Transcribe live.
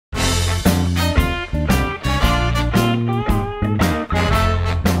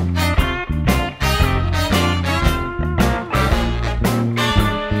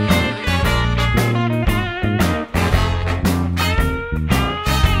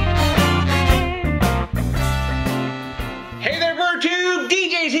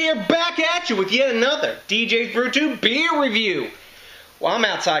here back at you with yet another DJs BrewTube beer review. Well, I'm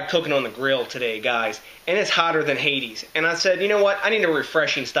outside cooking on the grill today, guys, and it's hotter than Hades. And I said, you know what, I need a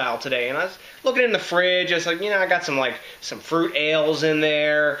refreshing style today. And I was looking in the fridge, I was like, you know, I got some fruit ales in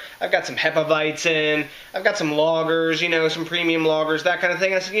there. I've got some Hefeweizen. I've got some lagers, you know, some premium lagers, that kind of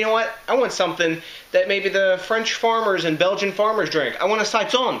thing. I said, you know what, I want something that maybe the French farmers and Belgian farmers drink. I want a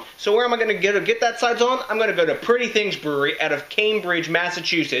Saison. So where am I going to get that Saison? I'm going to go to Pretty Things Brewery out of Cambridge,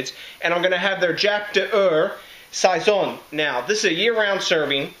 Massachusetts, and I'm going to have their Jack D'Or Saison. Now, this is a year-round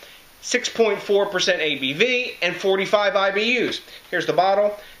serving, 6.4% ABV and 45 IBUs. Here's the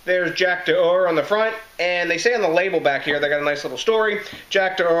bottle. There's Jack D'Or on the front, and they say on the label back here, they got a nice little story.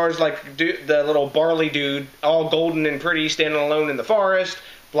 Jack D'Or is like the little barley dude, all golden and pretty, standing alone in the forest,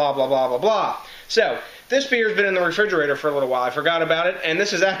 blah, blah, blah, blah, blah. So, this beer's been in the refrigerator for a little while. I forgot about it, and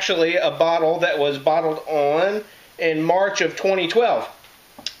this is actually a bottle that was bottled on in March of 2012.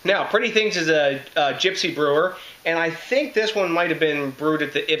 Now, Pretty Things is a gypsy brewer, and I think this one might have been brewed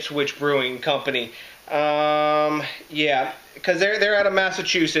at the Ipswich Brewing Company. Yeah, because they're out of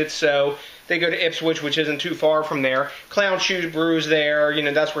Massachusetts, so they go to Ipswich, which isn't too far from there. Clown Shoes brews there, you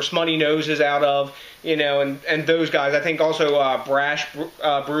know, that's where Smutty Nose is out of, you know, and those guys. I think also Brash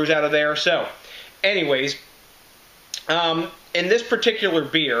brews out of there. So, anyways, in this particular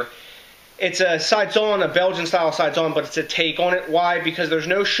beer, it's a Saison, a Belgian-style Saison, but it's a take on it. Why? Because there's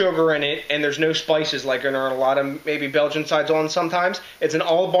no sugar in it, and there's no spices like there are in a lot of maybe Belgian Saisons sometimes. It's an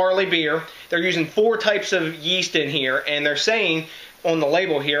all-barley beer. They're using 4 types of yeast in here, and they're saying on the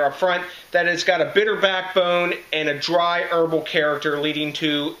label here up front that it's got a bitter backbone and a dry herbal character leading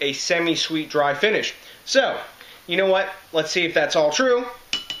to a semi-sweet dry finish. So, you know what? Let's see if that's all true.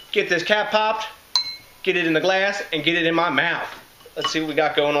 Get this cap popped, get it in the glass, and get it in my mouth. Let's see what we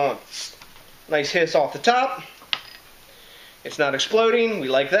got going on. Nice hiss off the top. It's not exploding. We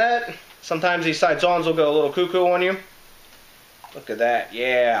like that. Sometimes these Saisons will go a little cuckoo on you. Look at that.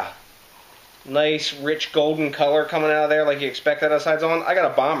 Yeah. Nice, rich, golden color coming out of there like you expect out of Saison. I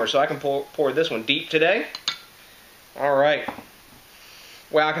got a bomber, so I can pour this one deep today. All right.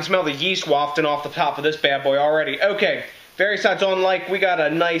 Wow, I can smell the yeast wafting off the top of this bad boy already. Okay. Very Saison-like. We got a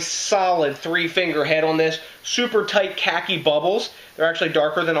nice, solid 3-finger head on this. Super tight khaki bubbles. They're actually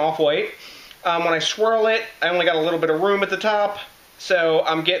darker than off-white. When I swirl it, I only got a little bit of room at the top, so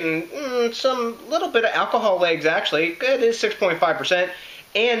I'm getting some little bit of alcohol legs, actually. It is 6.5%,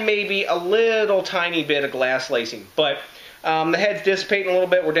 and maybe a little tiny bit of glass lacing. But the head's dissipating a little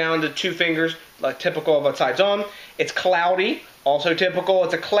bit. We're down to 2 fingers, like typical of a Saison. It's cloudy, also typical.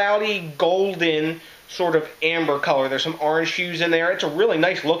 It's a cloudy, golden, sort of amber color. There's some orange hues in there. It's a really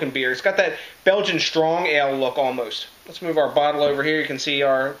nice looking beer. It's got that Belgian strong ale look almost. Let's move our bottle over here. You can see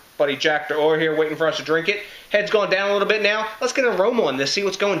our buddy Jack D'Or here waiting for us to drink it. Head's going down a little bit now. Let's get an aroma on this, see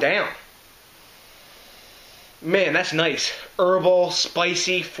what's going down. Man, that's nice. Herbal,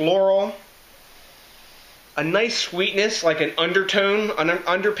 spicy, floral. A nice sweetness, like an undertone, an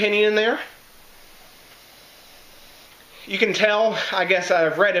underpinning in there. You can tell, I guess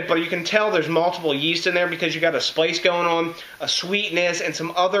I've read it, but you can tell there's multiple yeast in there because you got a spice going on, a sweetness, and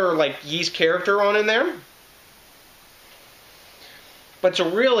some other like yeast character on in there. But it's a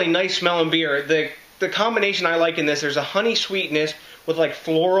really nice smelling beer. The combination I like in this, there's a honey sweetness with like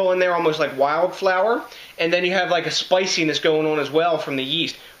floral in there, almost like wildflower, and then you have like a spiciness going on as well from the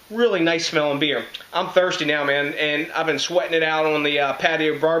yeast. Really nice smelling beer. I'm thirsty now, man, and I've been sweating it out on the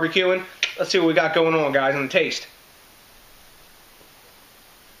patio barbecuing. Let's see what we got going on, guys, on the taste.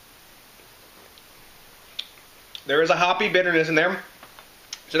 There is a hoppy bitterness in there.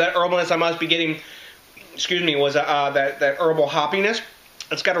 So that herbalness I must be getting, excuse me, was that herbal hoppiness.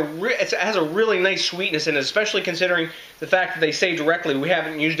 It has a really nice sweetness in it, especially considering the fact that they say directly we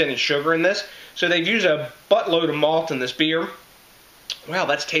haven't used any sugar in this. So they've used a buttload of malt in this beer. Wow,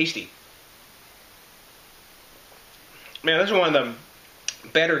 that's tasty. Man, this is one of the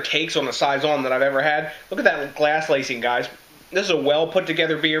better takes on a Saison that I've ever had. Look at that glass lacing, guys. This is a well put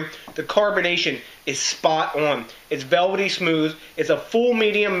together beer. The carbonation is spot on. It's velvety smooth. It's a full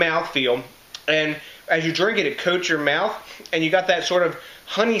medium mouthfeel. And as you drink it, it coats your mouth. And you got that sort of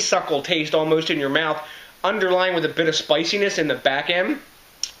honeysuckle taste almost in your mouth, underlying with a bit of spiciness in the back end.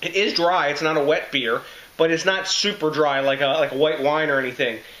 It is dry. It's not a wet beer, but it's not super dry like a white wine or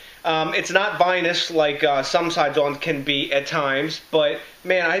anything. It's not vinous like some Saisons can be at times. But,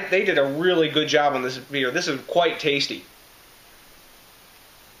 man, they did a really good job on this beer. This is quite tasty.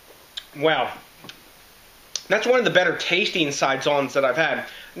 Wow. That's one of the better tasting Saisons that I've had.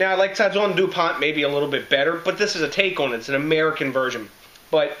 Now, I like Saison DuPont maybe a little bit better, but this is a take on it. It's an American version.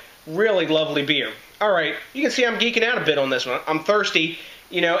 But really lovely beer. All right, you can see I'm geeking out a bit on this one. I'm thirsty,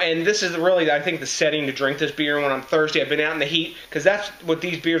 You know, and this is really, I think, the setting to drink this beer when I'm thirsty. I've been out in the heat, because that's what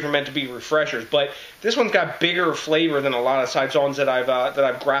these beers were meant to be, refreshers. But this one's got bigger flavor than a lot of saisons that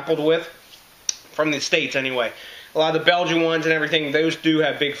I've grappled with, from the States anyway. A lot of the Belgian ones and everything, those do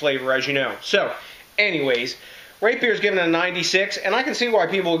have big flavor, as you know. So, anyways, Rate Beer is giving it a 96, and I can see why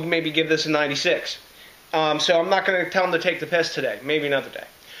people would maybe give this a 96. So I'm not going to tell them to take the piss today. Maybe another day.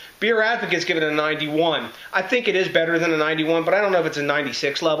 Beer Advocate's giving it a 91. I think it is better than a 91, but I don't know if it's a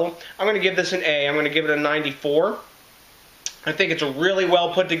 96 level. I'm going to give this an A. I'm going to give it a 94. I think it's a really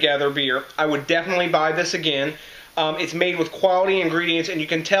well put together beer. I would definitely buy this again. It's made with quality ingredients, and you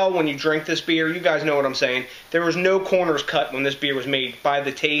can tell when you drink this beer. You guys know what I'm saying. There was no corners cut when this beer was made by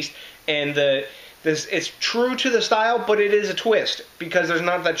the taste, and it's true to the style, but it is a twist because there's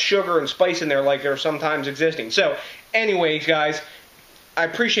not that sugar and spice in there like there's sometimes existing. So, anyways, guys, I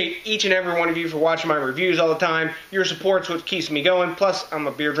appreciate each and every one of you for watching my reviews all the time. Your support's what keeps me going. Plus, I'm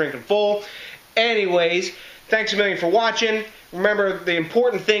a beer drinking fool. Anyways, thanks a million for watching. Remember the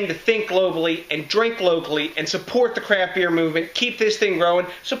important thing, to think globally and drink locally and support the craft beer movement. Keep this thing growing.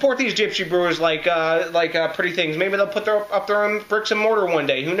 Support these gypsy brewers like Pretty Things. Maybe they'll put up their own bricks and mortar one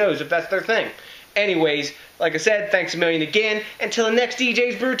day. Who knows if that's their thing. Anyways, like I said, thanks a million again. Until the next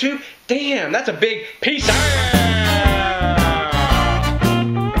DJs BrewTube. Damn, that's a big peace out.